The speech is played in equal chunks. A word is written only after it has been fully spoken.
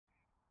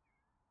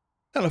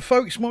Hello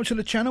folks, welcome to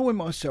the channel with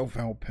myself,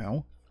 Al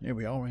Pal. Here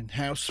we are in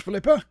House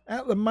Flipper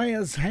at the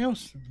Mayor's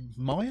house.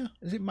 Maya?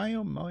 Is it Mayor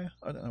or Maya?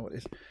 I don't know what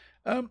it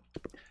is.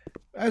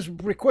 As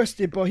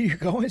requested by you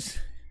guys,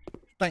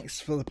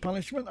 thanks for the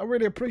punishment. I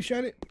really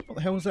appreciate it. What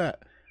the hell was that?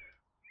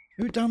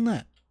 Who done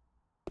that?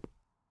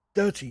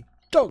 Dirty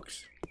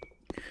dogs.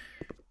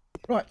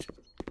 Right,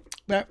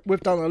 now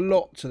we've done a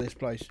lot to this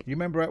place. You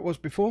remember how it was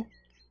before?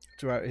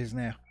 To how it is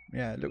now.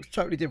 Yeah, it looks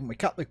totally different. We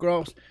cut the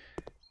grass.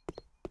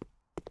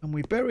 And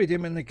we buried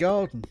him in the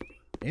garden.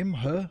 Him,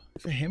 her.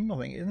 It's a him, I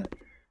think, isn't it?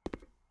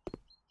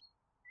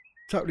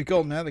 Totally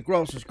gone now. The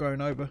grass has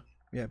grown over.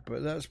 Yeah,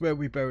 but that's where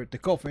we buried the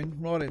coffin,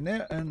 right in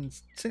there. And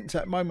since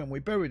that moment we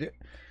buried it,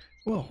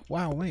 well,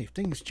 wow me,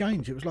 things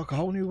changed. It was like a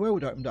whole new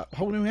world opened up. A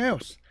whole new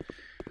house.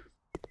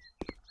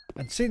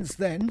 And since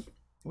then,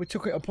 we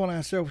took it upon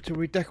ourselves to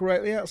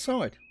redecorate the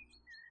outside.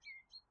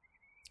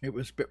 It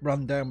was a bit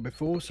run down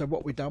before, so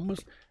what we done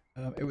was,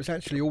 it was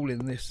actually all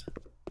in this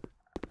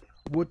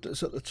wood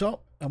that's at the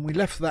top, and we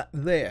left that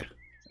there.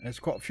 There's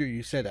quite a few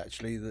you said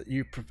actually that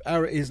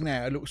how it is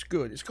now, it looks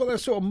good. It's got that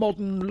sort of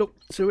modern look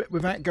to it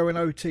without going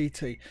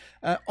OTT.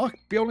 I'll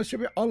be honest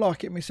with you, I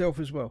like it myself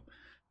as well.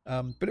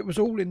 But it was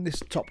all in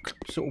this top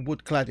sort of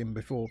wood cladding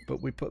before, but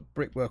we put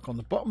brickwork on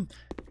the bottom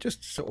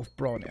just to sort of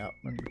brighten it up,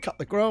 and we cut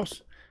the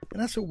grass,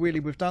 and that's all really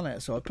we've done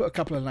outside. I put a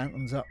couple of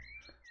lanterns up,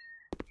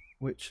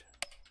 which,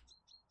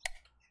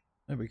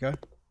 there we go,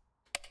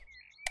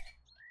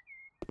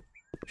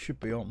 should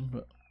be on,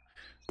 but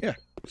yeah,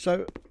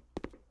 so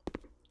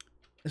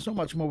there's not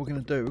much more we're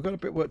going to do. We've got a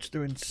bit of work to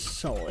do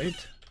inside.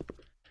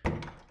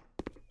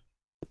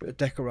 Bit of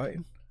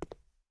decorating.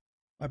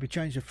 Maybe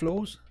change the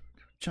floors.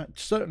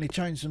 Certainly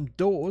change some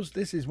doors.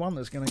 This is one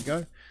that's going to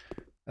go.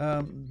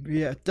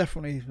 Yeah,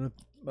 definitely.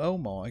 Oh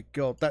my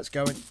god, that's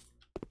going.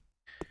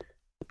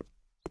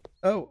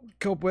 Oh,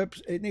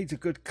 cobwebs. It needs a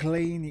good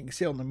clean. You can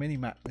see on the mini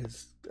map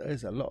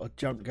there's a lot of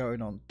junk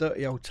going on.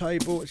 Dirty old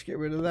table. Let's get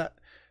rid of that.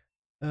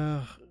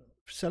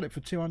 Sell it for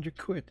 200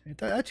 quid.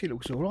 It actually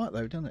looks all right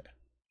though, doesn't it?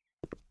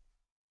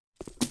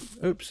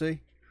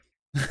 Oopsie.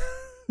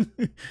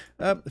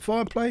 The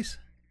fireplace.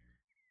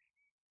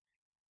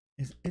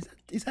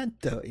 Is that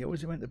dirty, or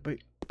is it meant to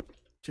be?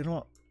 Do you know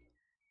what?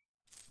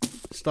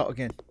 Start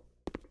again.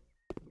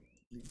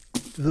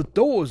 The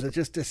doors are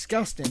just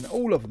disgusting,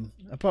 all of them,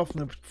 apart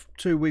from the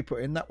two we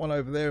put in. That one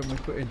over there, and we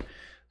put in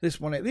this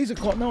one in. These are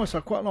quite nice. I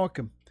quite like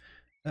them.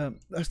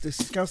 That's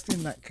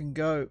disgusting. That can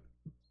go.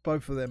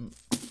 Both of them.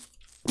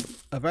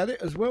 I've had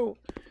it as well.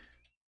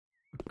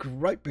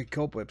 Great big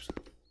cobwebs.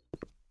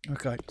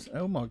 Okay.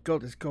 Oh my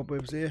god, there's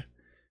cobwebs here.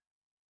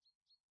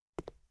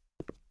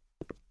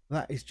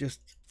 That is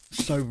just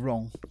so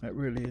wrong. It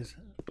really is.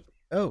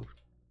 Oh,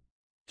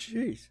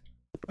 jeez.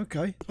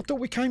 Okay. I thought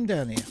we came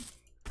down here.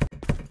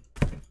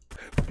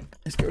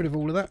 Let's get rid of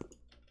all of that.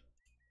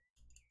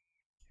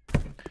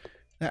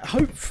 Now,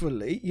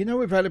 hopefully, you know,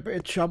 we've had a bit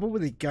of trouble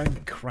with the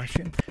game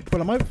crashing.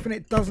 Well, I'm hoping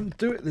it doesn't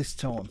do it this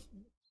time.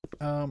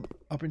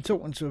 I've been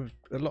talking to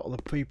a lot of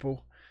the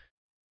people,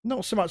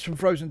 not so much from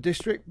Frozen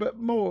District, but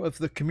more of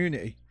the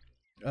community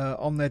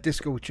on their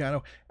Discord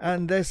channel,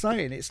 and they're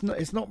saying it's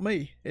not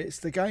me, it's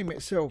the game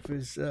itself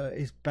is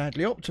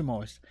badly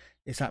optimized.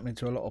 It's happening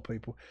to a lot of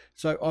people.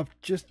 So I've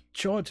just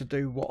tried to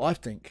do what I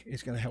think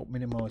is going to help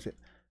minimize it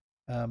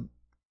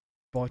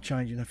by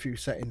changing a few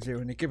settings here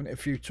and there, giving it a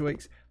few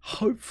tweaks.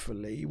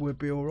 Hopefully we'll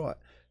be all right.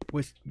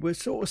 We're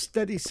sort of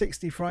steady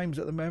 60 frames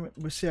at the moment.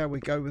 We'll see how we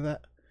go with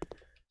that.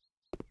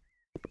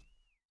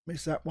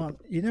 Miss that one.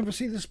 You never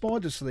see the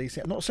spiders for these.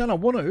 I'm not saying I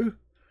want to,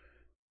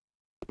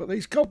 but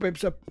these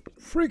cobwebs are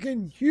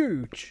freaking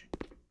huge.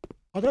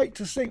 I'd hate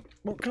to think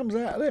what comes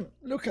out of them.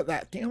 Look at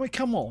that thing. I mean,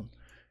 come on.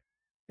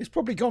 It's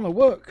probably gone to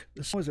work,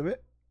 the size of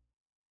it.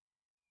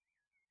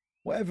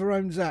 Whatever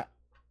owns that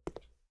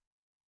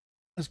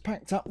has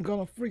packed up and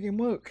gone to frigging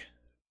work.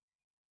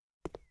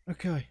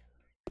 Okay.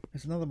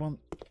 There's another one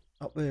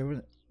up there,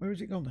 isn't it? Where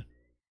has it gone then?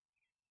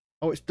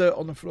 Oh, it's dirt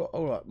on the floor.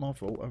 All right, my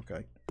fault.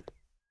 Okay.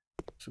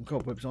 Some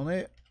cobwebs on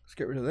it. Let's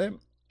get rid of them.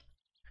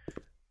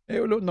 It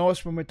will look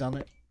nice when we've done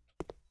it.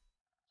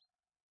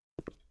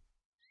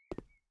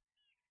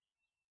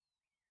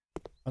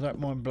 I don't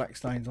mind black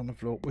stains on the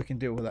floor. We can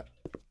deal with that.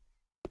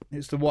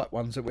 It's the white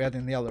ones that we had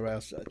in the other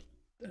house.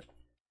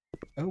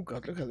 Oh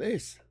god, look at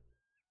this.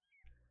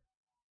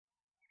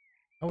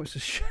 Oh, it's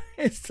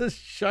the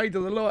shade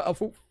of the light. I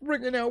thought,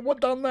 freaking hell,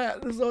 what done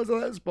that? The size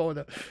of that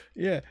spider.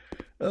 Yeah.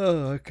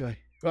 Oh, okay.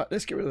 Right,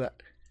 let's get rid of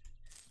that.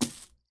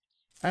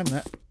 And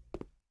that.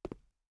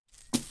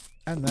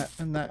 And that,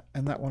 and that,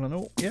 and that one and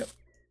all. Yep.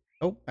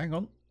 Oh, hang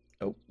on.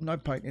 Oh, no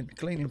painting.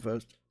 Cleaning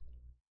first.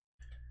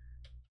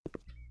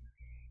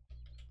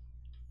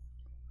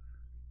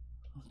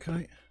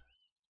 Okay.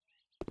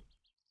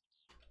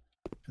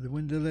 The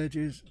window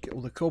ledges. Get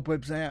all the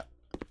cobwebs out.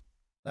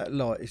 That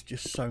light is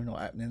just so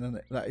not happening, isn't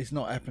it? That is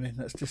not happening.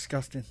 That's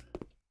disgusting.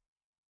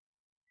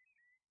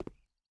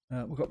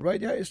 We've got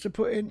radiators to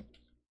put in.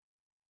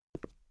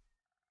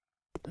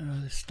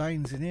 There's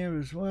stains in here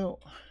as well.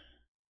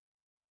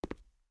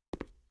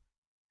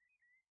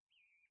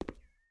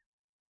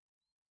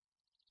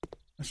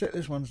 That's it,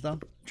 this one's done.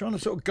 I'm trying to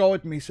sort of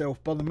guide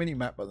myself by the mini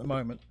map at the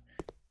moment.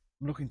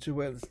 I'm looking to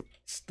where the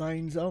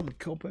stains are and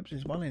cobwebs.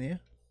 There's one in here.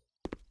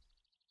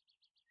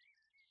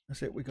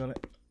 That's it, we got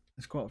it.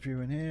 There's quite a few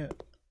in here.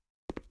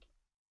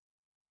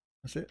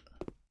 That's it.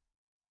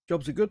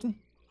 Job's a good one.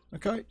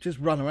 Okay, just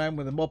run around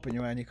with a mop in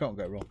your hand, you can't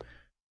go wrong.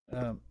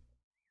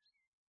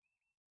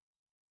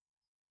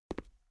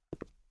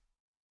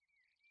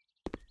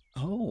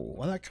 Oh,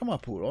 well, that come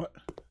up all right.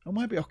 Oh,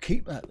 maybe I'll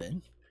keep that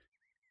then.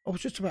 I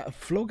was just about to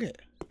flog it.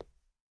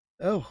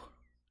 Oh,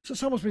 so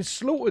someone's been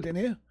slaughtered in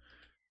here.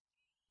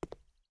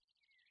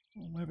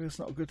 Well, maybe that's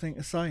not a good thing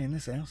to say in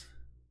this house.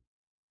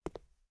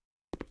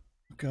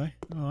 Okay,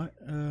 alright.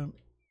 I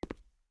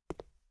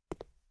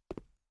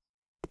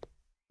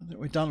think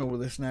we've done all of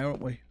this now,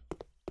 haven't we?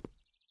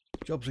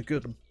 Job's a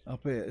good one.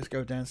 Up here, let's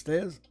go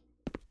downstairs.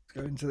 Let's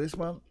go into this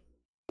one.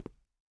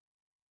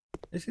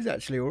 This is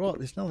actually alright,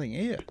 there's nothing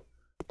here.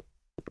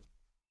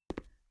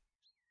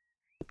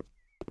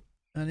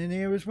 And in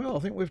here as well, I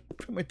think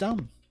we're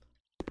done.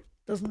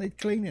 Doesn't need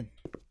cleaning.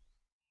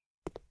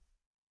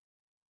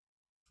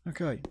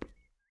 Okay.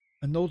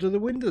 And nor do the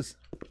windows.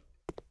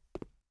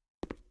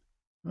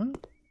 Huh?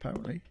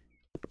 Apparently.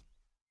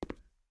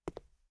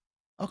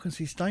 I can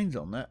see stains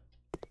on that.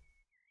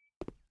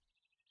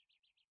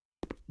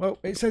 Well,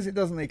 it says it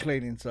doesn't need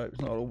cleaning, so it's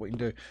not all we can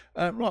do.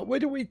 Right, where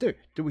do we do?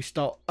 Do we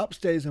start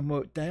upstairs and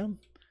work down?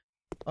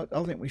 I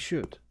think we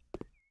should.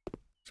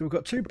 So we've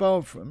got 2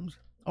 bathrooms.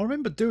 I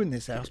remember doing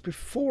this house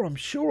before, I'm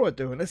sure I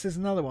do, unless there's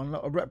another one,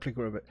 not a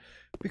replica of it.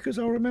 Because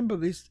I remember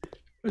this,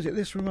 was it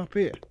this room up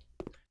here?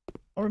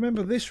 I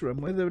remember this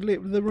room, where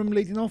the room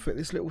leading off it,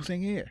 this little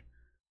thing here.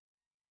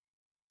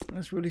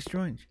 That's really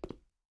strange.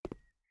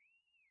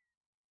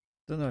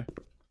 Don't know.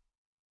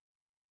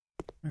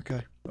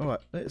 Okay,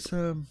 alright, let's,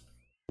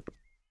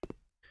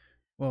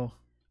 well,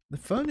 the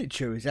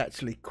furniture is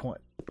actually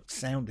quite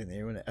sound in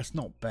here, isn't it? That's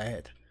not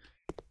bad.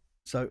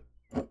 So,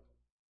 oh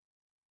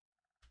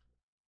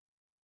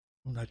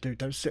no, dude,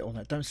 don't sit on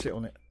that. Don't sit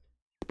on it.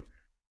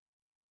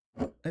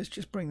 Let's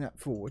just bring that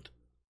forward.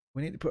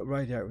 We need to put a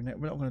radiator in it.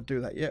 We're not going to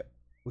do that yet.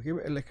 We'll give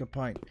it a lick of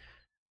paint.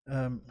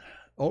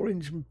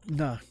 Orange,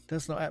 no,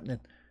 that's not happening.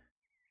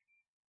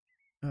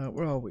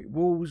 Where are we?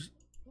 Walls.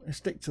 Let's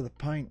stick to the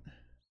paint.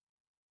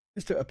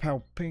 Let's do a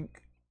pale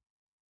pink.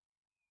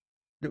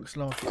 Looks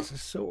like it's a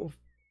sort of...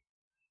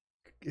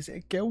 Is it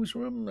a girl's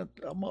room?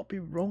 I might be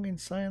wrong in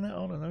saying that.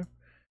 I don't know.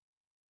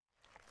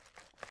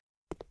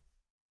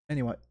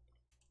 Anyway.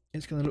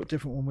 It's going to look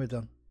different when we're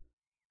done.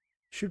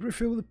 Should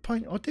refill the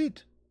paint? I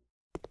did.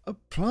 A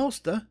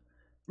plaster?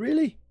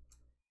 Really?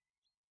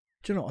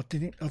 Do you know, I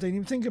didn't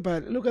even think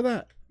about it. Look at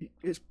that.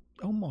 It's,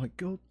 oh my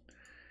god.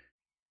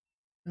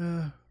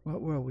 Right,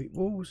 where are we?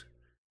 Walls.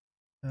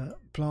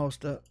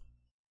 Plaster.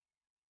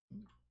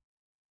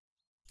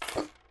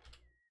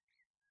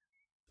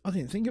 I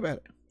didn't think about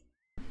it.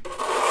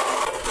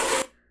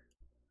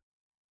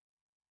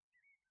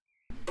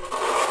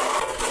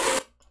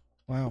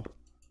 Wow.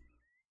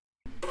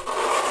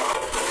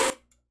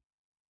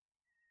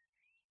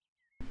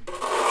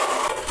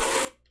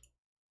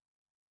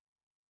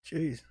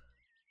 Jeez,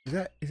 is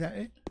that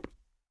it?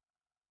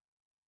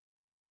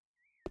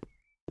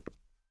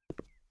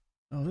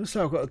 Oh, looks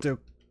like I've got to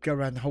go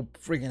around the whole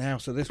frigging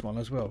house of this one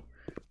as well.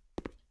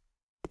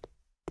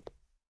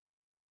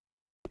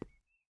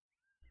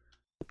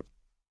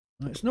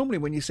 It's normally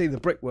when you see the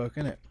brickwork,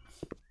 isn't it,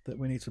 that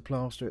we need to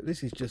plaster it.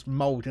 This is just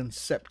mould and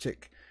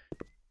septic.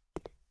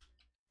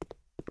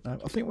 I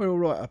think we're all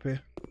right up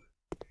here.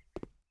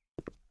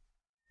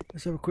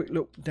 Let's have a quick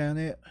look down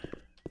here.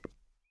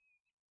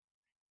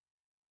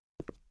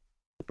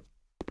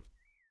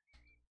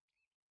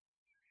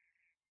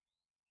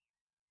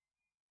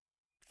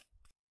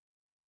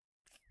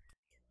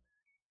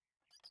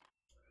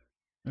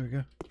 There we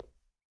go.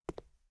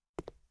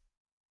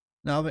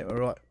 No, I think we're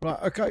right. Right,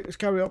 okay, let's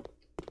carry on.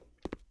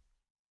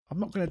 I'm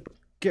not going to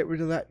get rid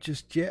of that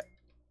just yet.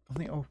 I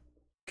think I'll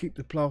keep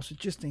the plaster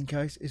just in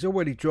case. It's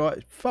already dry.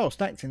 It's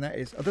fast acting, that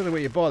is. I don't know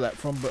where you buy that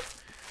from, but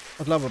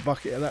I'd love a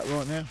bucket of that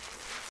right now.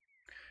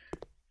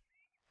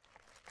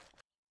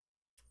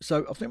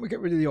 So I think we'll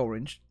get rid of the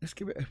orange. Let's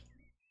give it a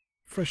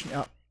freshen it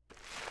up.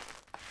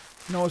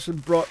 Nice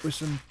and bright with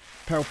some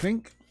pale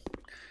pink.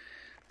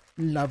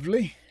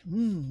 Lovely.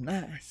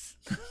 Nice.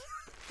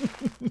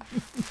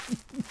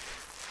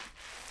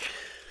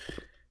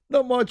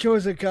 Not my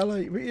choice of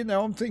colour, but you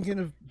know, I'm thinking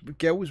of the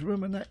girls'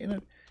 room and that, you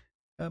know.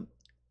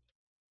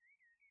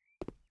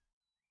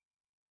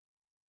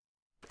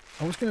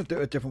 I was going to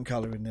do a different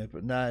colour in there,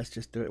 but nah, let's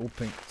just do it all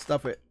pink.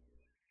 Stuff it.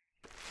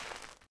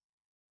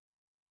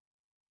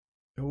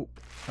 Oh,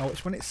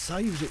 it's when it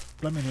saves it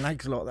blooming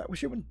lags like that.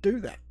 Wish it wouldn't do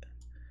that.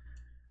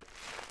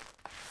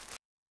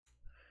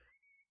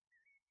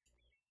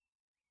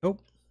 Oh,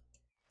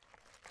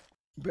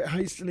 a bit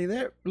hastily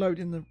there,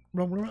 loading the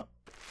roller up.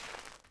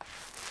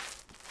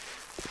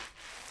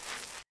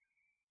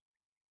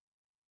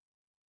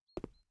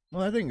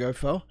 Well, that didn't go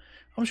far.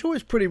 I'm sure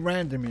it's pretty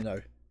random, you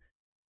know.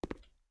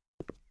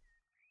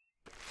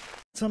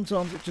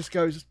 Sometimes it just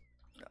goes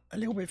a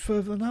little bit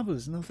further than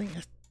others, and I think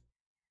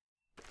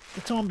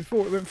the time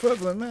before it went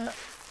further than that.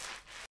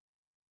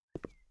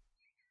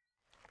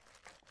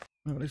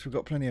 Well, at least we've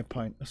got plenty of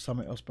paint. That's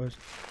something, I suppose.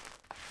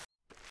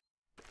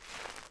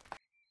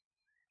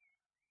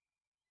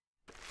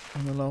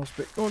 And the last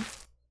bit. Go on.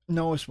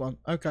 Nice one.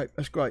 Okay,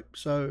 that's great.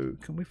 So,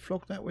 can we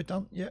flog that? We're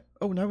done? Yeah.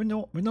 Oh, no, we're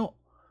not. We're not.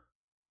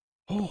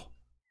 Oh.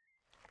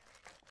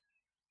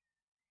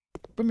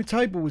 But my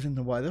table was in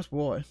the way. That's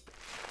why.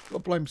 Got to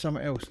blame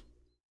something else.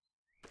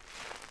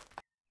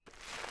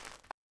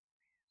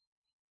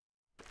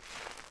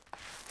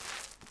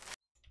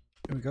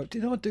 Here we go.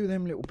 Did I do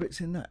them little bits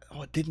in that?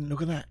 Oh, I didn't.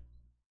 Look at that.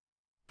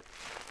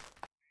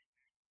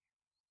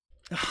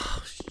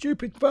 Oh,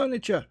 stupid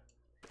furniture.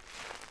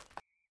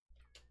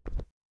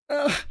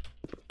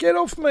 Get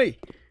off me.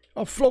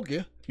 I'll flog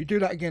you. You do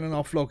that again and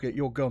I'll flog it.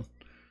 You're gone.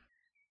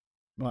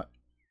 Right.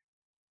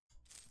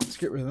 Let's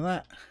get rid of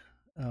that.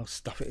 Oh,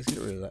 stuff it. Let's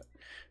get rid of that.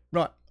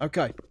 Right.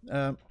 Okay.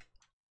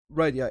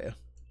 Radiator.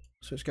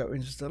 So let's go to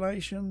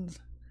installations.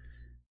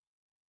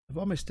 Have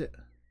I missed it?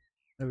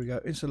 There we go.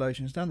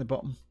 Installations down the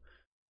bottom.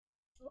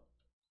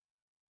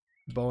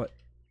 Buy it.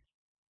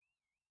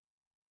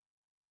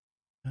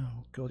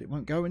 Oh, God. It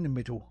won't go in the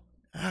middle.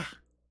 Ah.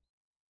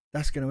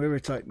 That's going to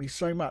irritate me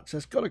so much.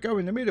 That's got to go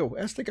in the middle.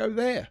 It has to go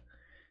there.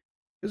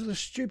 Because of the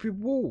stupid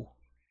wall.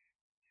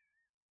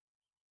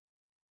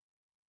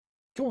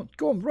 Go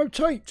on,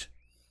 rotate.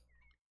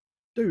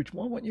 Dude,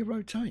 why won't you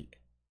rotate?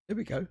 There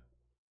we go.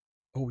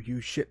 Oh, you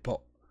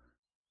shitpot.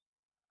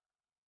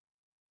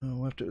 Oh,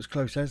 we'll have to do it as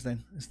close as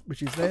then,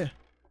 which is there.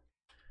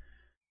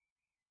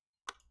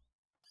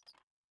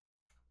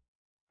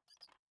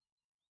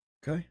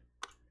 Okay.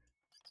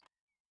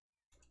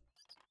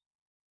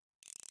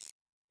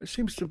 It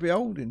seems to be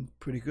holding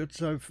pretty good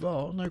so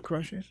far. No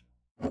crashes.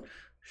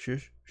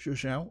 Shush,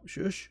 shush out,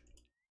 shush.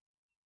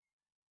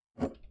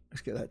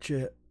 Let's get that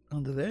chair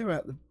under there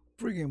out the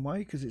frigging way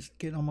because it's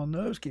getting on my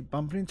nerves. Keep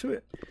bumping into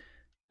it.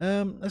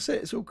 That's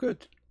it. It's all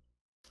good.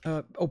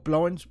 Oh,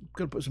 blinds.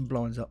 Got to put some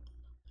blinds up.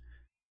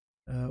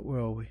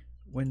 Where are we?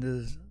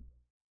 Windows,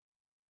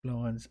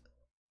 blinds,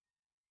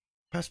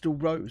 pastel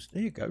rose.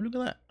 There you go. Look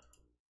at that.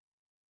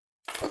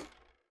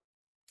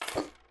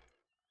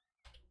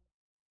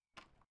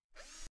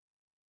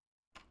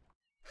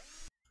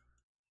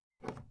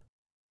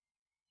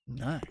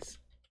 Nice.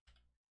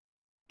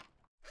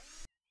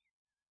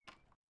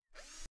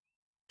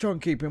 Try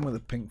and keep in with the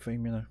pink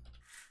theme, you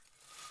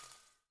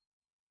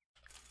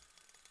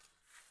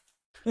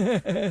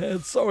know.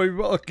 Sorry,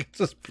 but I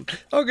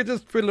could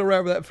just fiddle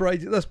around with that for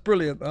ages. That's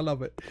brilliant. I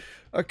love it.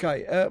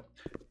 Okay,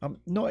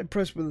 I'm not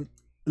impressed with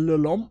the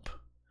lamp.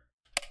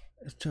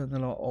 Let's turn the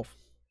light off.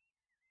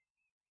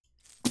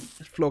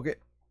 Let's flog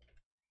it.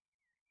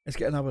 Let's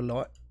get another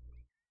light.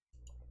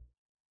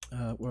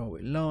 Where are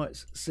we?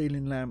 Lights,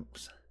 ceiling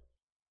lamps.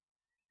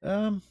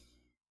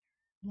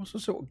 What's the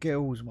sort of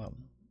girls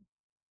one?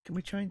 Can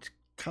we change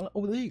colour?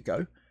 Oh, there you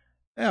go.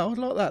 Yeah, I'd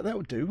like that. That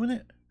would do,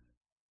 wouldn't it?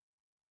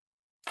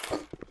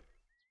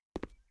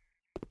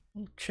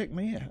 Oh, check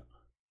me out.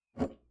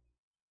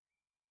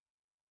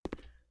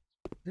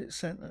 It's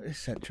centre. It's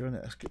centre, isn't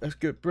it? That's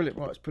good. Brilliant.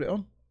 Right, let's put it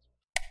on.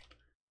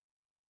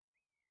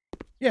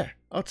 Yeah,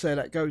 I'd say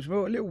that goes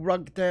well. A little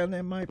rug down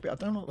there, maybe. I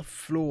don't like the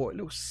floor. A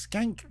little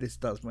skank this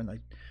does when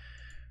they.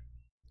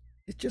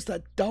 It's just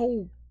that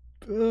dull.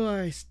 Oh,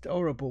 it's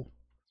horrible.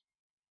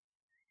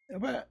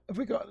 Have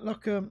we got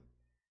like a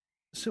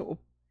sort of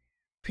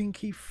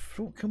pinky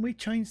floor? Can we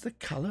change the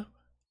colour?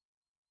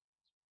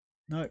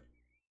 No.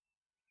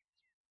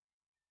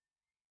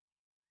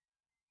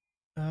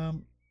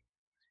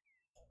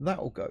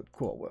 That'll go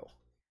quite well.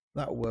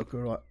 That'll work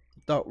all right.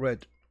 Dark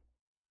red.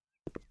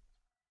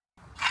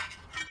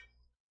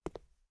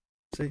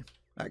 See,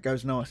 that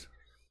goes nice.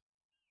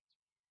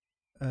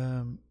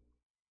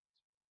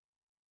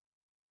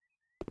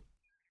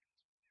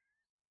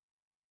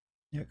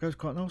 Yeah, it goes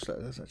quite nice, that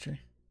does actually.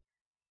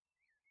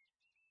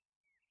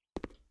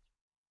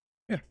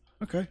 Yeah,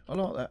 okay, I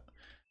like that.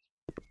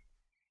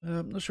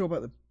 Not sure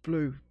about the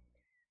blue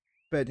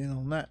bedding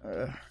on that.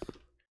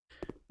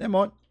 Never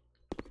mind.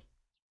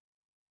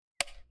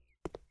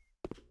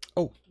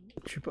 Oh,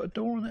 should we put a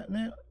door on that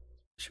now?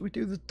 Should we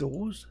do the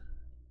doors?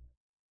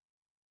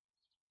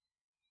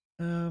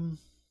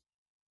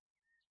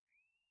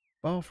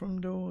 Bathroom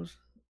doors,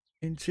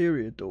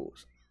 interior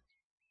doors.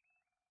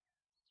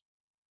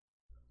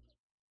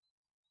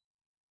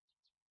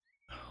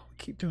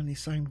 Keep doing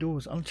these same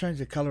doors. I'll change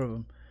the colour of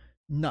them.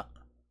 Nut.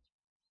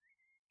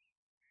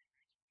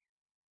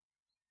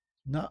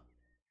 Nut.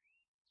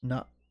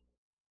 Nut.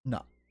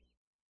 Nut.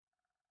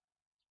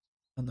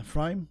 And the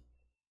frame.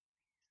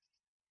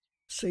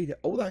 See that?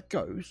 Oh, that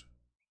goes.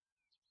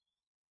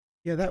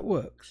 Yeah, that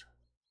works.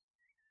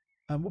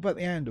 What about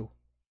the handle?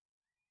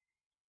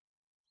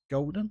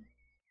 Golden.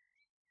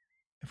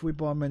 If we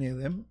buy many of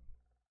them.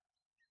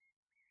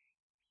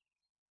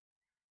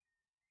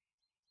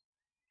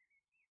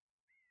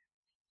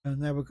 And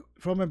now,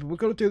 if I remember, we've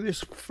got to do this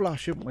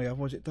flush, haven't we?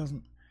 Otherwise it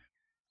doesn't.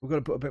 We've got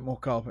to put a bit more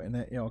carpet in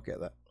there. Yeah, I'll get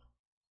that.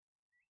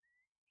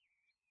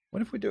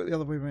 What if we do it the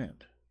other way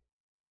around?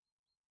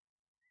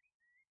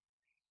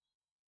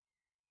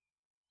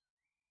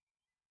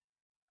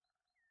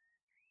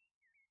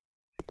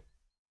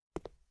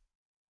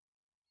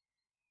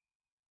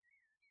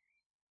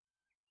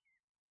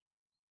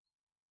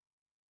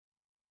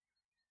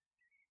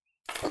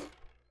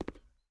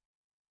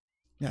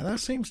 Now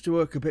that seems to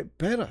work a bit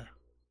better.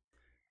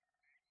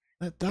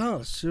 That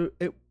does. So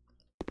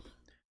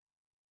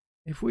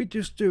if we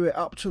just do it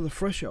up to the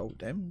threshold,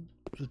 then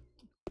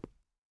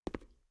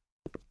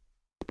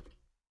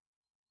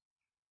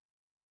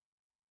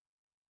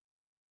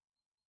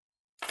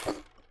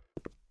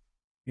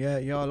yeah,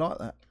 I like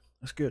that.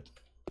 That's good.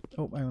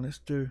 Oh, hang on, let's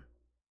do.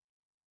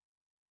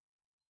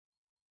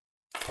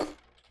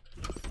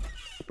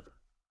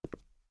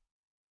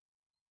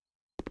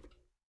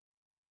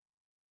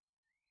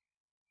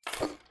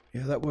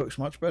 Yeah, that works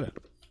much better.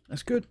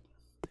 That's good.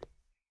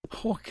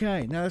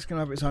 Okay, now it's going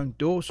to have its own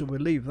door, so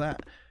we'll leave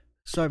that.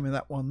 Same with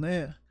that one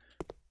there.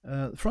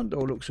 The front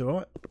door looks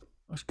alright.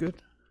 That's good.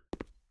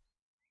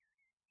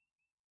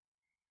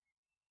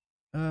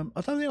 I don't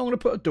think I'm going to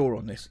put a door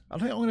on this. I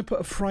think I'm going to put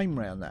a frame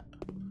around that.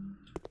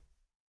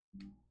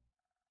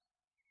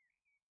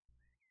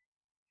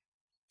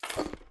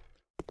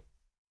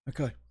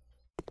 Okay.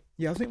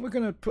 Yeah, I think we're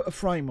going to put a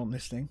frame on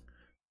this thing,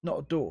 not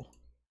a door.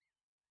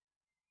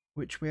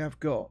 Which we have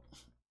got.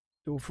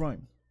 Door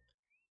frame.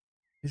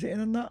 Is it in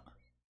a nut?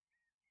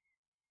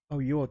 Oh,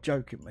 you're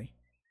joking me.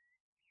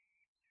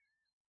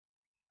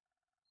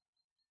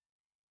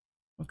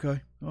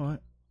 Okay, alright.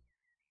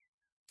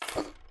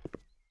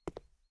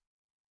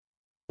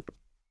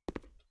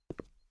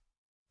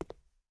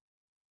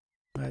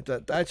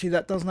 Actually,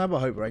 that doesn't have a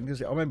overhang, does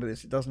it? I remember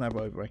this. It doesn't have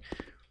an overhang.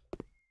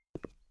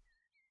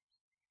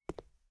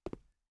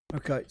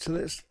 Okay, so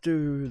let's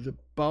do the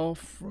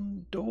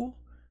bathroom door.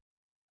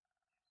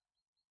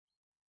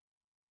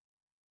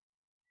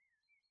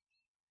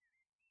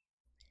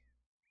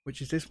 Which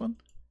is this one.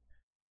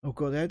 Oh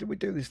god, how did we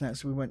do this now?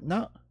 So we went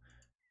nut,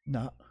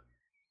 nut,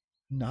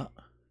 nut,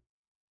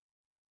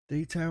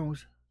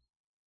 details.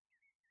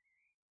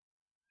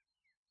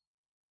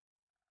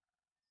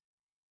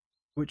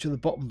 Which are the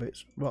bottom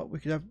bits? Right, we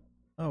could have,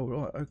 oh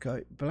right,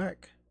 okay,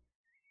 black.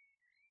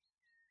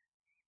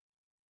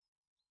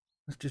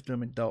 Let's just do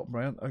them in dark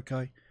brown,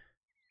 okay.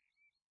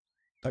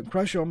 Don't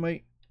crash on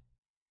me.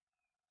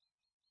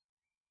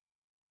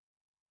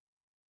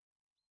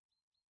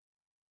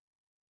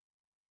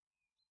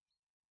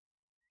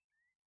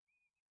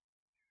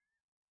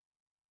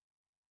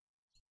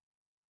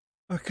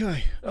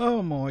 Okay,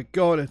 oh my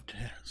god,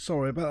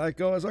 sorry about that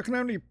guys, I can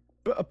only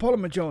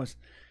apologise.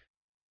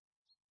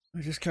 I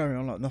just carry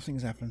on like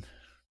nothing's happened.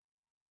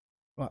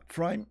 Right,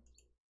 frame.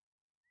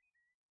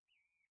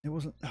 It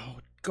wasn't, oh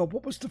god,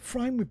 what was the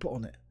frame we put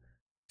on it?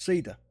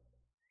 Cedar.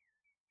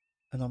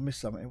 And I missed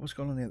something. What's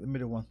gone on there at the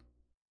middle one?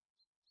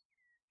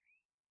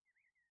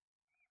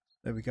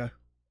 There we go.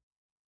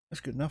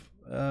 That's good enough.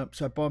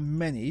 So by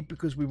many,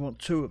 because we want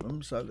 2 of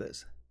them, so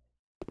let's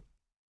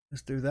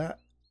do that.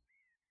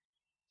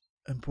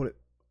 And put it.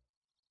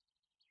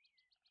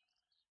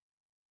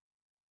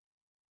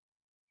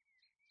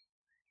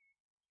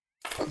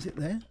 Is it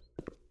there?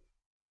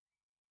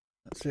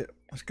 That's it.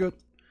 That's good.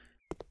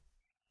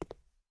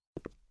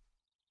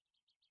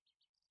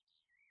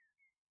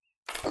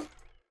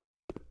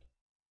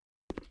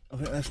 I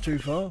think that's too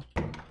far.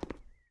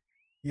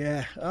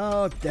 Yeah.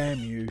 Oh, damn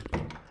you.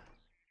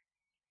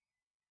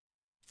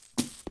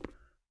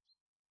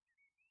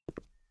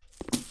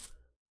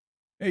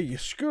 Hey, you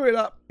screw it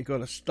up. You got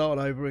to start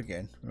over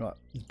again. Right.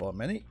 By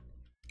many.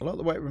 I like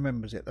the way it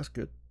remembers it. That's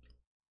good.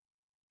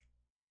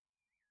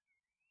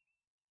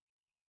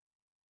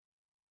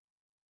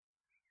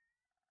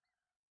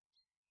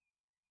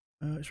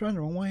 It's run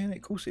the wrong way, isn't it?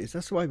 Of course it is.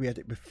 That's the way we had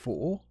it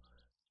before.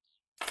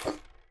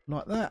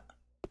 Like that.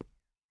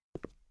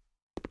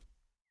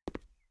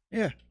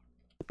 Yeah.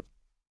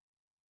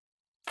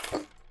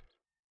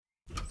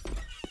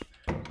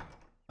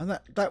 And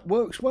that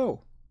works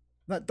well.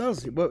 That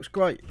does. It works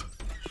great.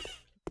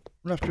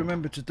 We'll have to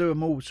remember to do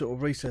them all sort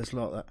of recessed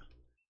like that.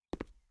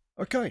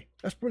 Okay,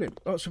 that's brilliant.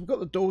 Right, so we've got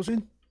the doors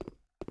in.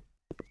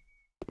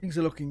 Things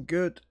are looking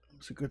good.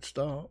 It's a good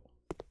start.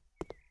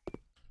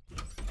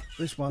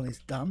 This one is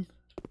done.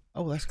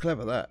 Oh, that's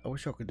clever, that. I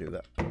wish I could do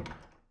that.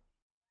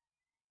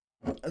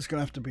 That's going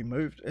to have to be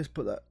moved. Let's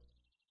put that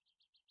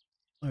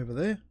over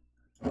there.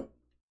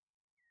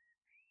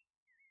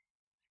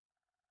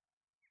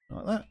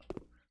 Like that.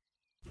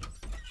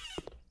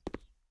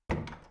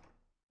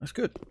 That's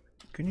good.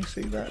 Can you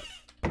see that?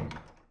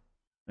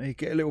 You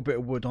get a little bit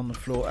of wood on the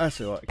floor.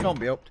 That's alright. It can't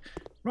be helped.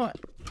 Right.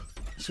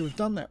 So we've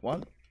done that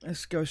one.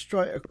 Let's go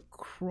straight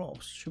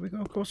across. Should we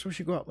go across or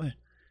should we go up there?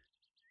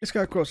 Let's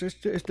go across. Let's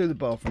do the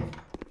bathroom.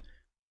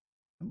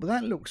 But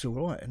that looks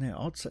alright, isn't it?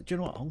 I'd say, do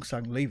you know what? I'm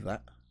saying leave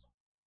that.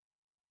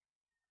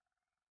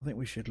 I think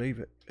we should leave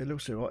it. It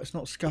looks alright. It's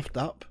not scuffed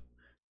up.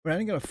 We're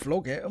only going to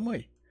flog it, aren't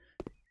we?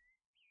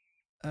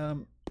 I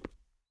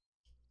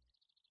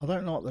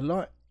don't like the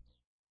light.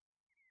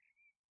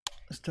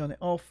 Let's turn it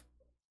off.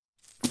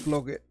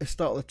 vlog it.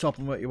 Start at the top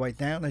and work your way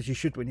down, as you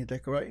should when you're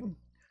decorating.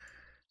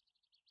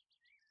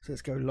 So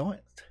let's go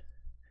light.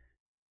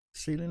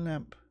 Ceiling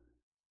lamp.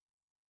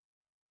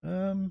 I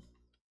don't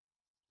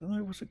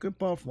know what's a good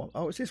bathroom one.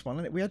 Oh, it's this one,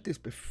 isn't it? We had this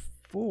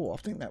before. I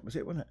think that was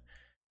it, wasn't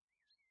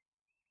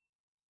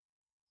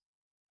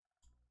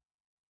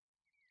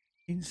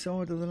it?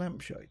 Inside of the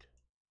lampshade.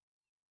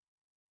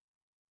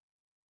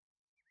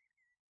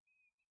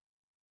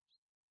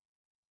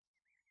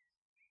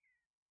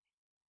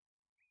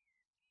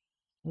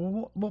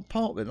 Well, what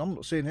part then? I'm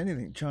not seeing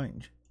anything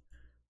change.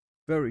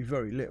 Very,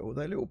 very little.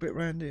 They're a little bit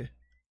round here.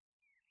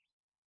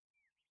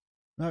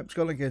 Nope, it's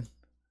gone again.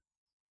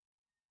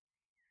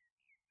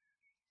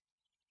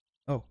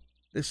 Oh,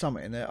 there's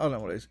something in there. I don't know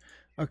what it is.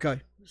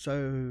 Okay,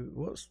 so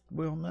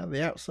we're on now?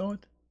 The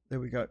outside? There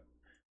we go.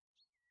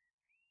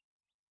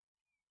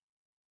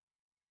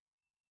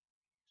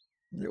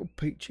 Little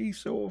peachy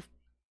sort of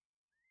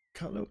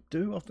colour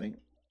do, I think.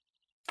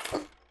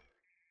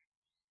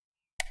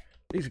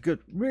 These are good.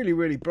 Really,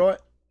 really bright.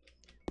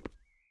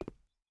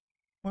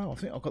 Wow, I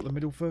think I've got the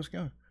middle first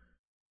go.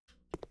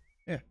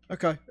 Yeah,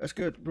 okay, that's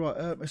good. Right,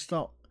 let's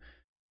start.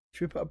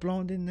 Should we put a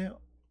blind in now?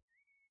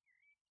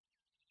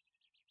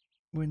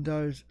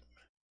 Windows.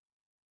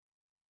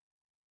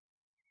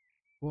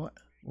 What?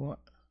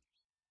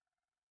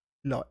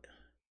 Light.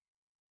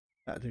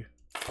 That'll do.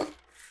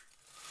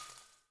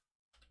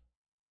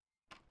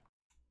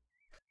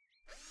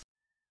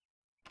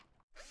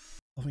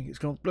 I think it's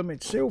gone blooming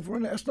silver,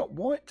 and that's not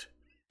white.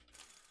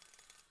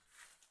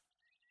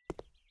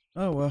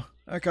 Oh well,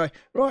 okay.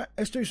 Right,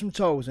 let's do some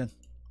tiles then.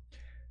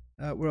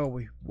 Where are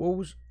we?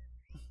 Walls.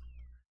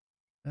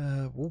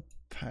 Wall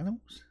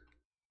panels.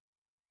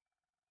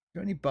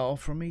 Got any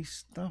bathroomy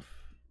stuff?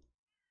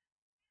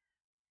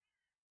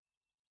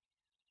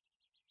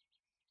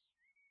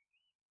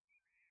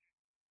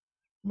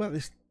 What about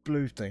this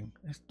blue thing?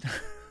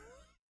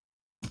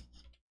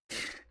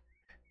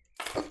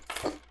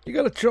 You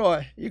gotta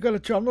try. You gotta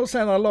try. I'm not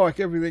saying I like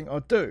everything I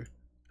do.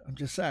 I'm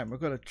just saying we've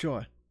got to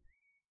try.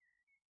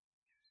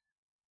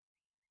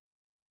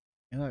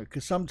 You know,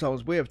 because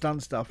sometimes we have done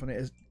stuff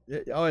and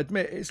I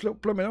admit it's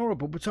looked blooming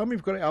horrible. By the time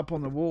you've got it up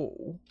on the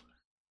wall,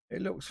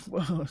 it looks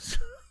worse.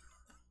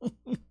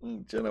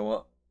 Do you know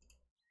what?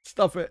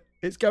 Stuff it.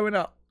 It's going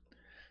up.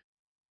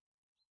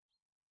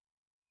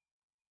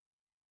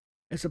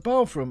 It's a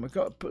bathroom. We've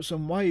got to put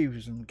some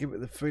waves and give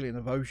it the feeling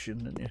of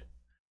ocean, and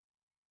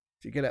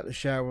you get out the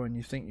shower and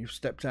you think you've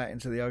stepped out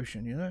into the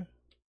ocean, you know?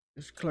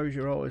 Just close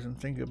your eyes and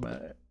think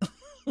about it.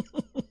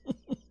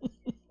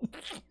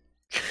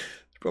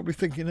 Probably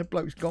thinking the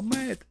bloke's gone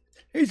mad.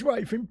 He's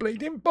raving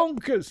bleeding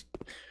bonkers.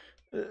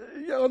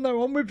 Yeah, I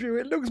know, I'm with you.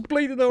 It looks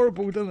bleeding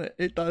horrible, doesn't it?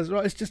 It does,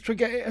 right? Let's just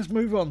forget it. Let's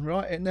move on,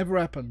 right? It never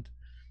happened.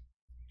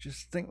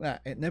 Just think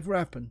that. It never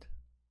happened.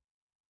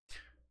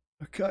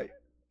 Okay.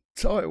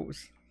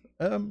 Tiles.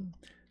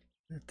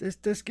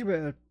 Let's give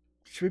it a...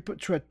 Should we put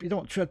tread? You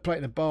don't want tread plate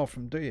in a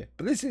bathroom, do you?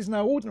 But this is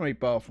no ordinary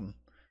bathroom.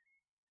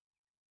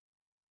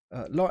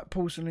 Light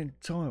porcelain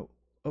tile.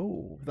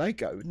 Oh, they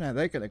go. Now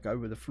they're going to go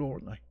with the floor,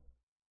 aren't they?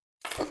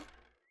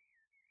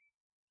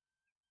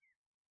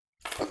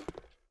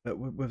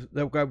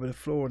 They'll go with the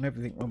floor and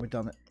everything when we've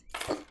done it.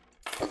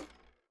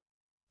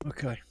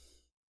 Okay.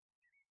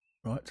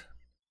 Right.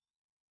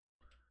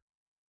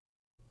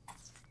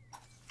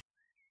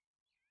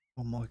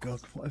 Oh my God,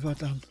 what have I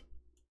done?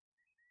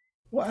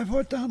 What have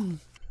I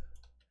done?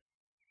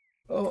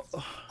 Oh,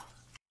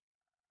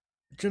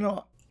 do you know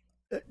what?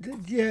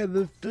 Yeah,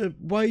 the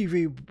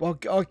wavy,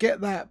 I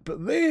get that,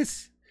 but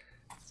this,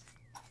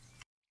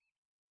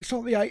 it's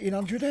not the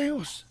 1800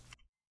 house.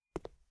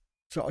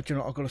 So, do you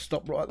know what? I've got to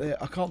stop right there.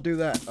 I can't do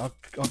that. I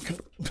can't.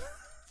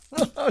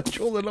 I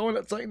draw the line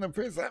at taking the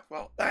piss.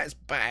 That's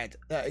bad.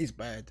 That is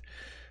bad.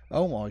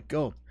 Oh my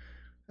God.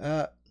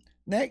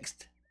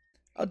 Next,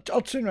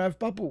 I'd sooner have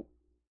bubbles.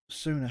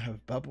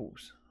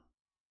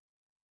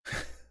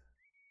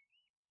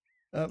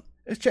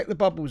 Let's check the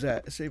bubbles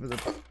out. Let's see what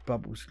the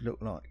bubbles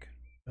look like.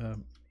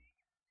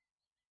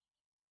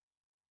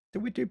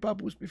 Did we do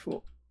bubbles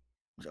before?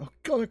 Oh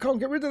God, I can't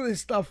get rid of this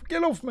stuff.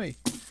 Get off me.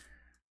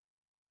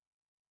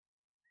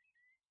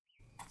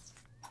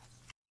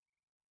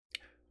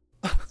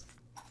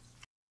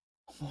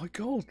 Oh my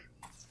God.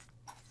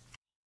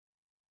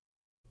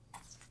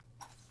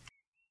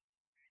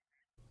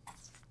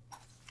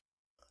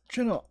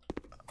 Do you know,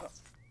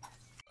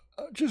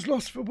 I just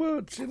lost for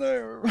words, you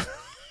know.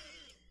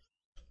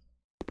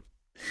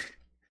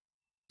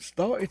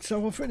 Started,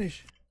 so I'll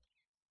finish.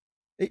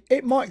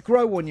 It might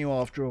grow on you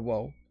after a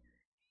while.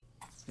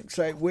 I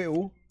say it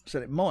will,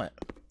 said it might.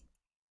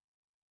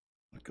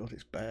 Oh my God,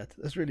 it's bad.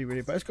 That's really,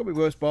 really bad. It's got to be the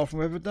worst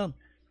bathroom we've ever done.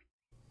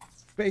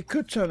 But it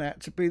could turn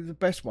out to be the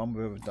best one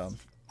we've ever done.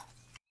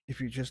 If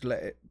you just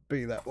let it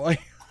be that way.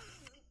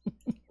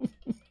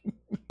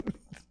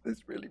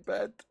 It's really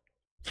bad.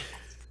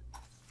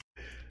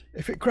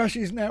 If it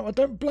crashes now, I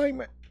don't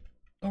blame it.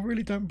 I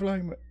really don't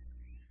blame it.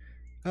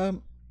 I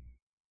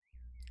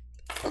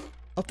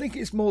think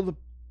it's more the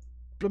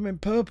blooming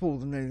purple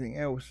than anything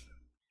else.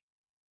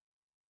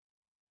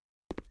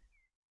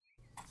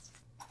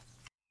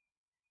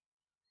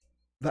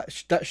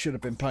 That should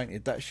have been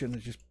painted. That shouldn't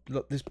have just,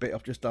 look, this bit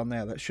I've just done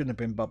now, that shouldn't have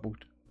been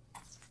bubbled.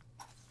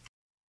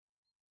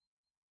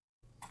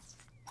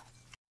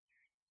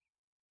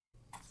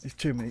 There's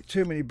too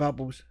many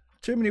bubbles.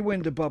 Too many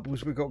window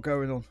bubbles we've got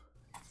going on.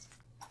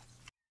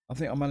 I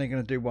think I'm only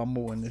going to do one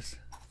more in this.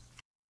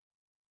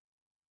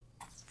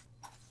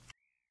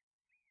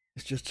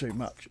 It's just too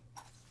much.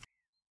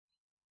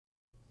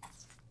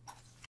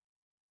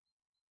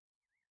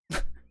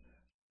 That's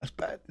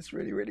bad. It's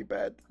really, really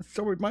bad.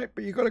 Sorry, mate,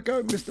 but you got to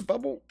go, Mr.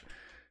 Bubble.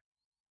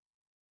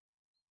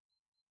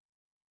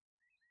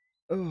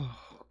 Oh,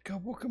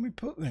 God, what can we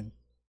put then?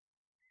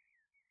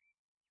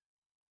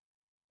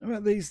 How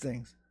about these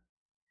things?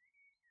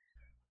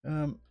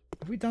 Have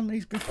we done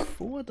these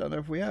before? I don't know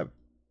if we have.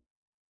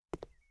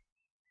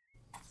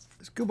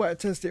 It's a good way to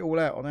test it all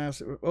out on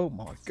house. Oh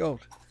my God.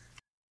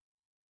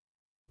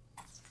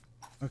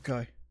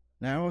 Okay,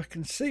 now I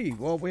can see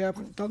why we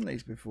haven't done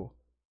these before.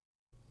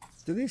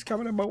 Do these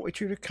come in a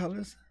multitude of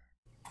colours?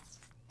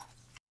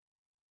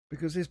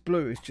 Because this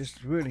blue is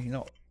just really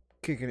not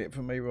kicking it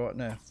for me right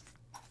now.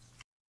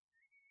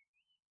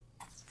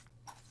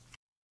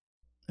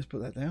 Let's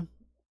put that down.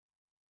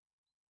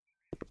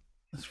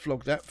 Let's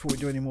flog that before we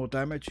do any more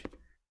damage.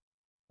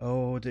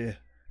 Oh dear.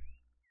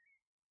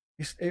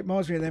 It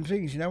reminds me of them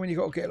things, you know, when you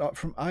got to get like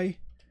from A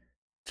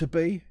to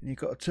B and you've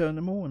got to turn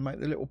them all and make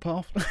the little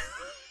path.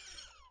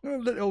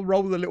 Roll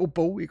the little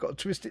ball, you've got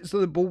to twist it so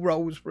the ball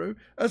rolls through.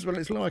 That's what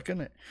it's like,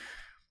 isn't it?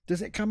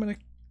 Does it come in a...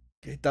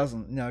 It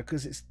doesn't, no,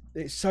 because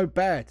it's so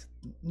bad.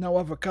 No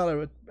other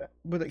colour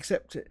would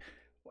accept it.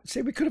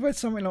 See, we could have had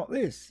something like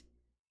this.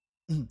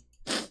 We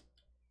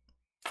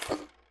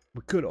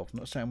could have,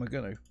 not saying we're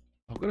going to.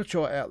 I've got to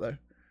try it out though.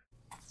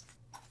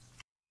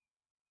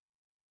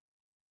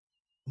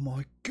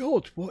 My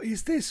God, what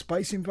is this?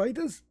 Space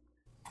Invaders?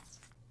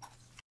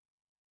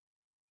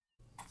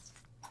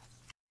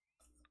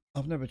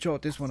 I've never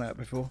tried this one out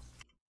before.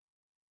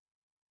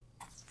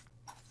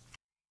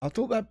 I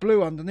thought that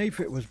blue underneath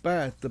it was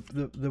bad,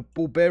 the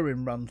ball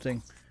bearing run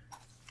thing.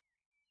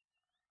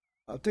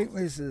 I think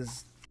this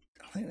is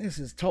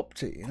top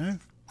tea, you know.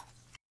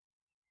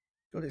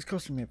 God, it's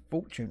costing me a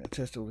fortune to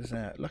test all this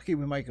out. Lucky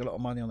we make a lot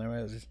of money on our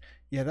houses.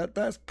 Yeah,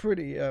 that's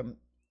pretty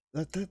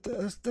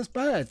that's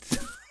bad.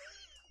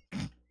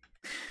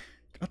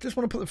 I just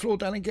want to put the floor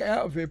down and get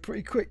out of here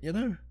pretty quick, you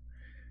know.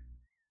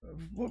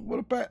 What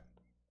about...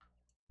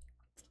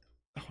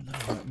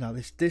 Oh no,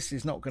 this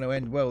is not going to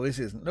end well. This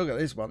isn't. Look at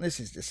this one. This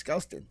is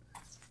disgusting.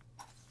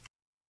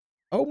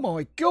 Oh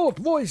my God,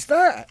 what is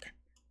that?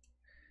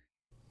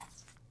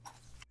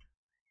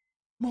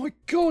 My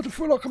God, I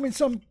feel like I'm in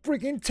some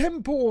frigging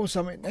temple or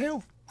something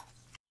now.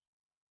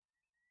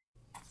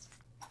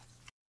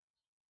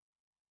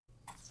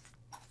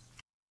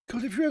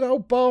 God, if you had a whole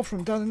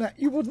bathroom done in that,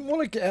 you wouldn't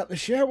want to get out the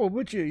shower,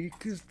 would you?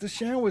 Because the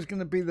shower is going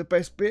to be the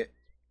best bit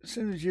as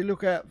soon as you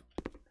look out.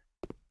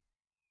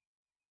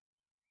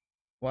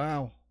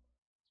 Wow.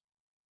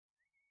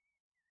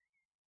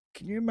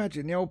 Can you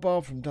imagine the old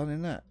bathroom done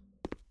in that?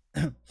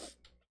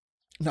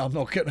 No, I'm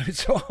not getting it.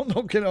 So I'm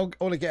not getting. I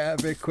want to get out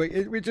of here quick.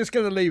 We're just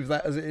going to leave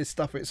that as it is.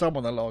 Stuff it.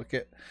 Someone will like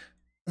it.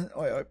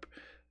 I hope.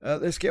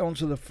 Let's get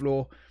onto the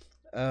floor.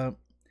 I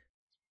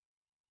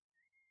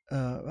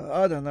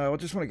don't know. I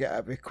just want to get out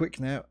of here quick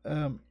now.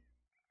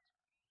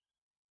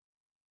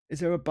 Is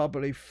there a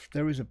bubble? If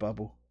there is a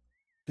bubble,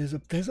 there's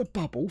a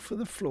bubble for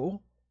the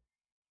floor.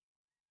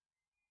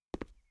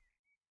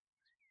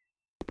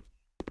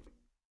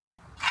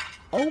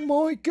 Oh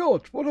my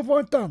God! What have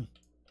I done?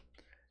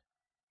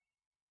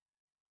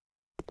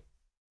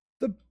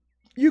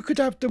 You could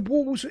have the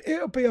walls.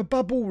 It'll be a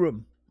bubble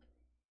room.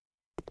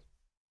 Do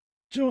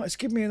you know what? It's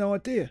given me an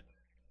idea.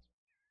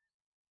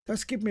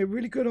 That's given me a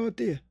really good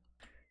idea.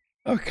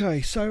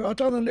 Okay, so I've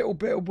done a little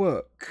bit of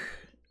work.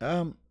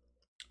 I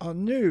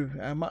knew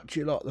how much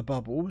you like the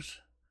bubbles,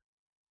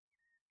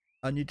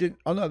 and you didn't.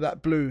 I know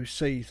that blue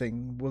sea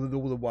thing with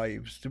all the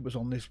waves. It was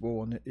on this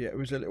wall, and it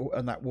was a little,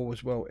 and that wall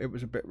as well. It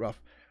was a bit rough,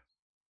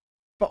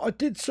 but I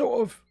did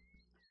sort of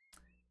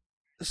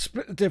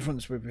split the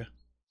difference with you,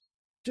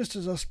 just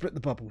as I split the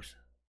bubbles.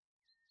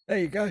 There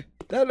you go.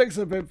 That looks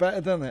a bit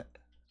better, doesn't it?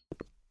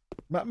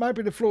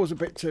 Maybe the floor's a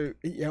bit too.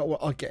 Yeah, well,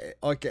 I get it.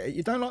 I get it.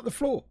 You don't like the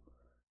floor.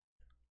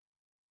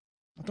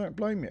 I don't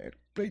blame you. It's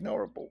bleeding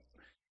horrible.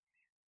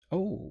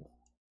 Oh.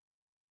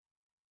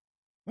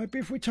 Maybe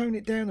if we tone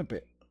it down a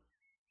bit.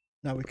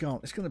 No, we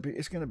can't. It's gonna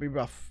be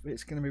rough.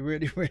 It's gonna be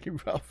really, really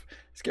rough.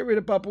 Let's get rid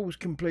of bubbles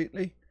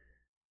completely.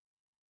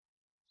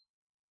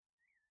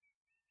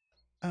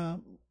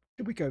 Do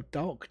we go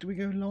dark? Do we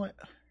go light?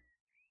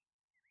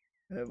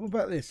 What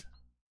about this?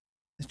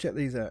 Let's check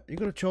these out. You've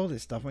got to try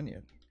this stuff, haven't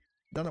you?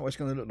 Don't know what it's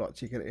going to look like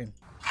till you get it in.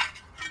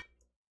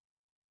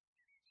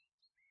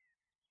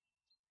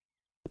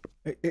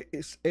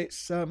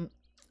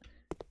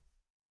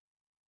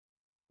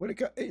 Well,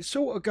 it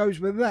sort of goes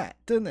with that,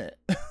 doesn't it?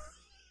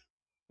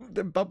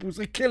 The bubbles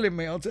are killing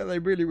me. I'll tell you, they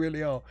really,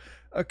 really are.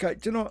 Okay,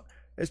 do you know what?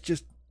 Let's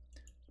just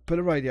put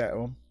a radiator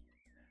on.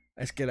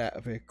 Let's get out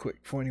of here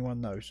quick before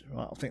anyone knows.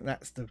 Right, I think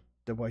that's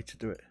the way to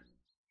do it.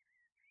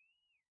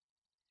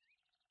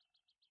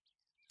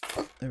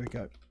 There we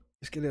go.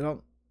 Let's get it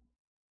on.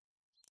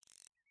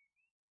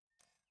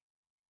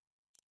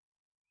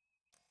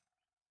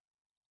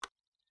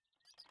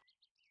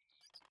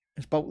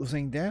 Let's bolt the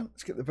thing down.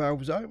 Let's get the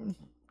valves open.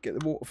 Get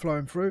the water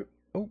flowing through.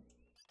 Oh.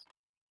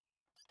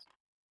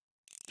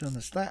 Done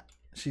the stat.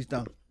 She's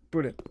done.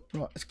 Brilliant.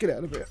 Right, let's get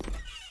out of here.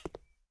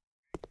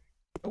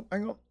 Oh,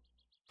 hang on.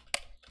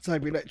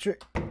 Save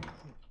electric.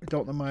 We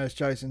don't want the mayors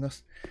chasing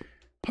us.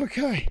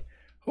 Okay.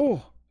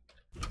 Oh.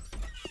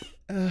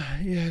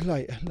 Yeah,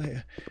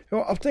 later.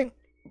 Well, I think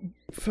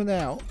for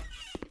now,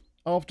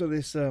 after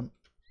this,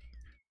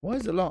 why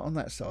is the light on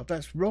that side?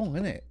 That's wrong,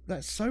 isn't it?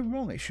 That's so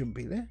wrong. It shouldn't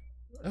be there.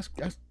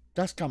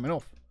 That's coming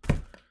off.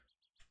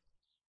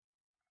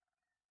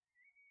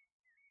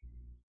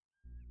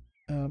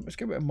 Let's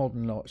get a bit of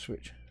modern light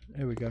switch.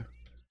 There we go.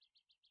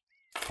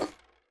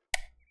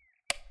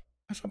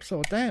 That's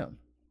upside down.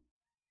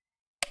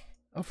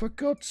 Oh, for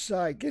God's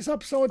sake, it's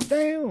upside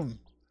down.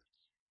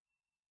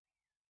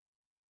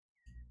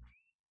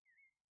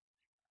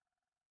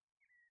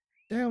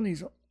 Down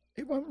is,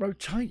 it won't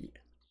rotate.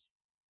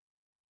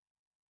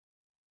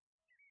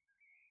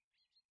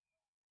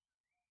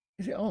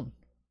 Is it on?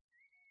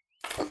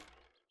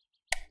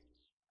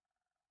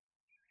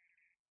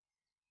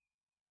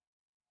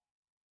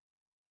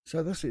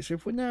 So that's it. So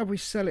if we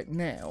sell it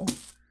now,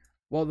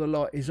 while the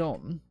light is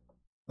on,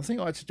 I think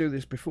I had to do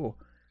this before.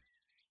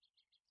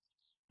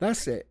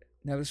 That's it.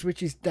 Now the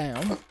switch is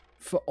down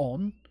for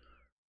on,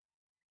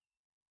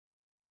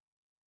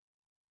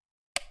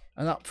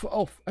 and up for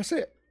off. That's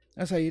it.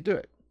 That's how you do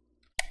it.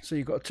 So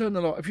you've got to turn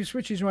the light. If your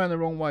switch is around the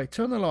wrong way,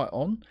 turn the light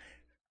on,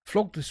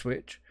 flog the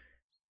switch,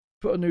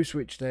 put a new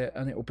switch there,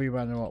 and it will be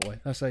around the right way.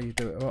 That's how you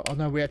do it. I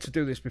know we had to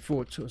do this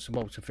before. It took us a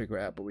while to figure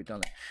it out, but we've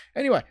done it.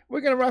 Anyway,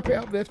 we're going to wrap it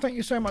up there. Thank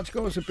you so much,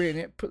 guys, for being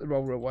here. Put the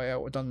roller away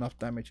out. We've done enough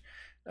damage.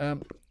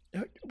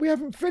 We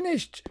haven't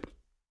finished.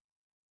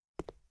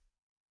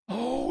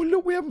 Oh,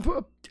 look, we haven't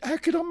put a... How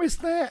could I miss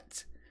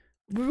that?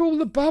 With all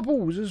the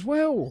bubbles as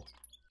well.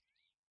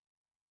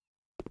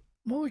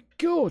 My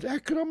God, how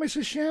could I miss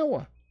a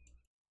shower?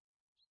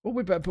 Well,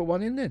 we better put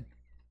one in then.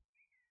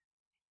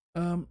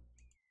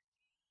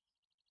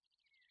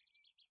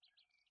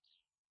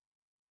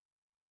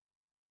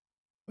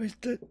 Where's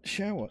the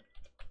shower?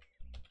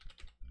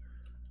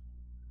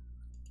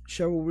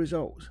 Show all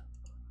results.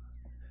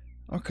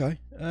 Okay.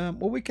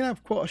 Well, we can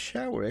have quite a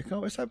shower here, can't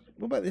we? Let's have,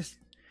 what about this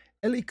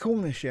Ellie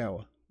corner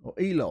shower? Or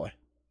Eli?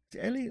 Is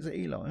it Ellie? Is it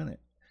Eli, isn't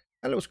it?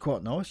 That looks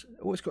quite nice.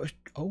 Oh, it's got a,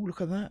 oh,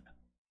 look at that.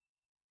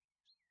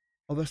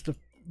 Oh, that's the...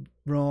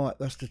 Right,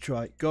 that's the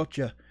trait.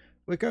 Gotcha.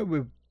 We'll go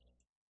with...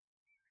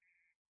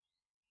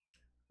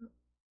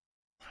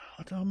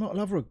 I'm not a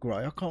lover of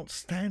grey. I can't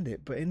stand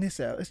it. But in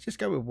this out, let's just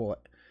go with white.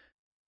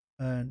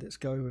 And let's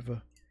go with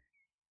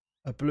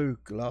a blue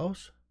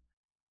glass.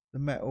 The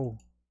metal.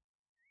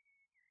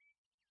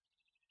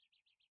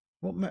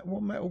 What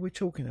metal are we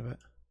talking about?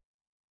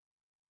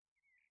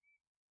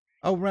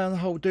 Oh, round the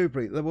whole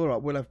doobly. All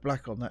right, we'll have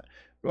black on that.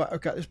 Right,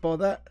 okay, let's buy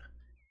that.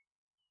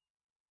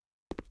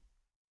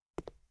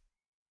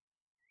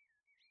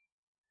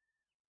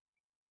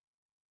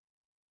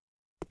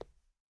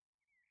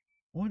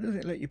 Why does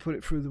it let you put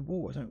it through the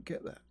wall? I don't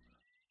get that.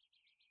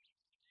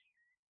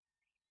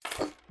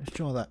 Let's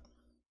try that.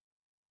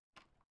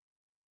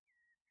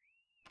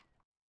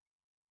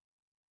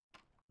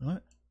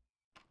 Right.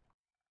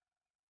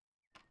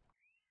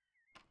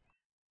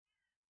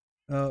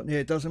 Oh, yeah,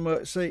 it doesn't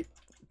work. See,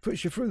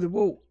 puts you through the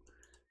wall.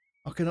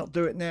 I cannot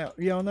do it now.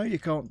 Yeah, I know you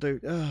can't do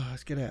it. Oh,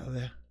 let's get out of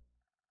there.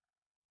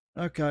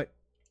 Okay.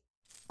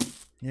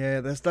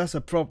 Yeah, that's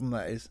a problem,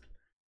 that is.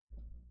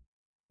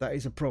 That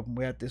is a problem.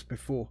 We had this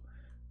before.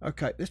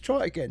 Okay, let's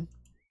try it again.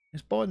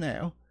 Let's buy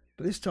now.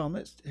 But this time,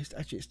 it's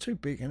actually, it's too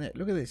big, isn't it?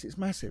 Look at this. It's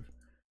massive,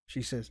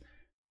 she says.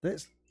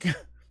 Let's...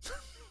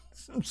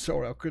 I'm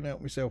sorry, I couldn't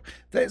help myself.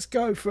 Let's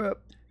go for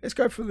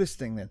this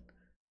thing then.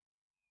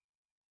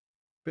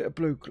 Bit of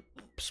blue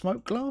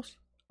smoke glass.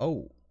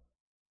 Oh.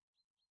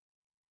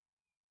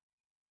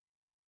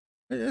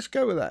 Let's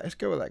go with that. Let's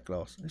go with that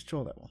glass. Let's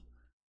try that one.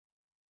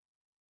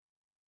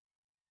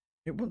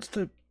 It wants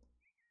to...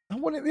 I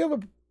want it the other...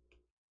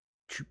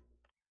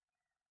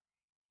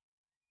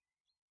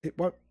 It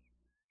won't...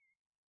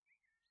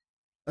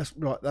 That's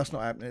right, that's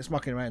not happening. It's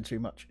mucking around too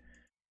much.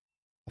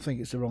 I think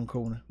it's the wrong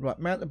corner. Right,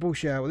 mountable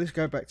shower. Let's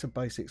go back to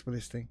basics with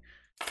this thing.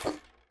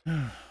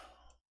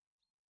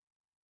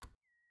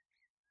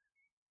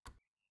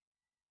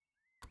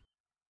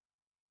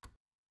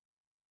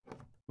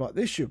 Right,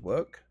 this should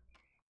work.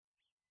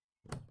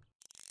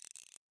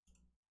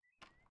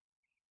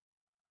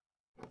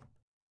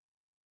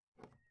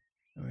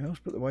 There we go. Let's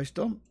put the waste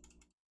on.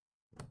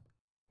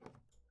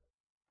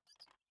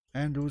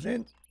 Handles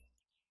in.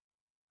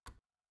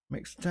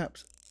 Mix the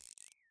taps.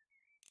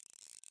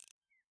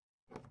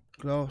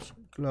 Glass,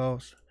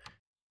 glass.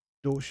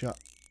 Door shut.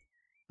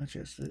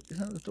 Actually, is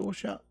that the door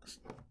shut?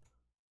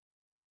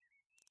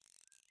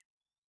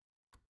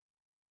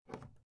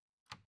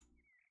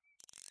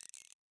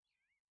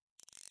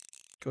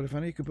 God, if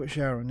only you could put a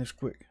shower in this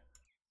quick.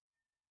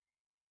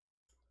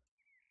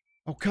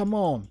 Oh, come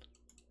on.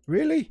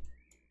 Really?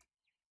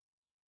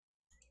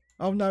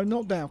 Oh, no,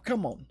 not now.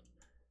 Come on.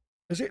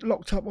 Is it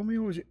locked up on me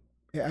or is it?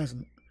 It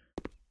hasn't.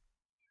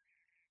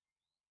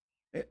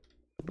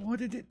 Why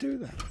did it do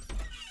that?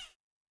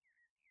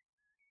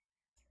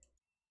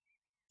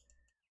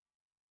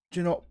 Do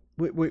you not?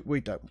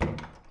 We don't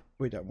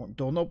want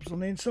doorknobs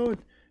on the inside.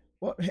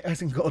 What? It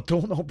hasn't got a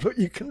doorknob. Look,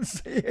 you can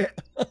see it.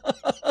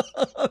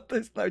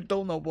 There's no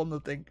doorknob on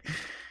the thing.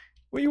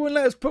 Well, you wouldn't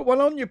let us put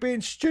one on. You're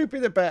being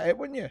stupid about it,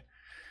 wouldn't you?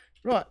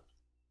 Right.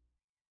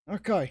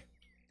 Okay.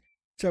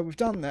 So we've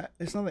done that.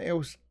 There's nothing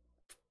else.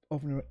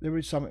 There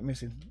is something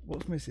missing.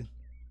 What's missing?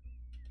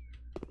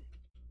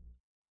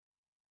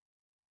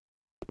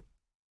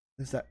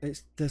 Is that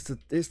it's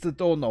the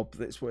doorknob.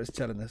 That's what it's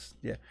telling us.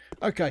 Yeah.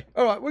 Okay.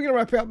 All right. We're gonna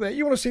wrap it up there.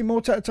 You want to see more?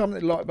 Tap the time,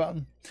 hit the like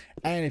button,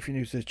 and if you're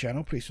new to the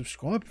channel, please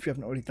subscribe if you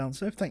haven't already done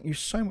so. Thank you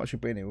so much for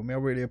being here with me. I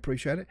really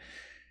appreciate it,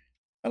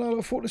 and I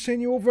look forward to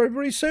seeing you all very,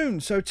 very soon.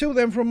 So till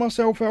then, from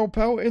myself, Al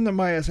Pal, in the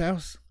mayor's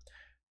house,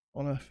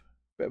 on a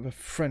bit of a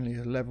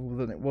friendlier level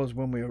than it was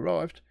when we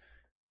arrived.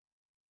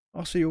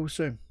 I'll see you all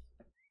soon.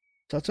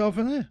 Ta-ta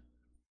for now.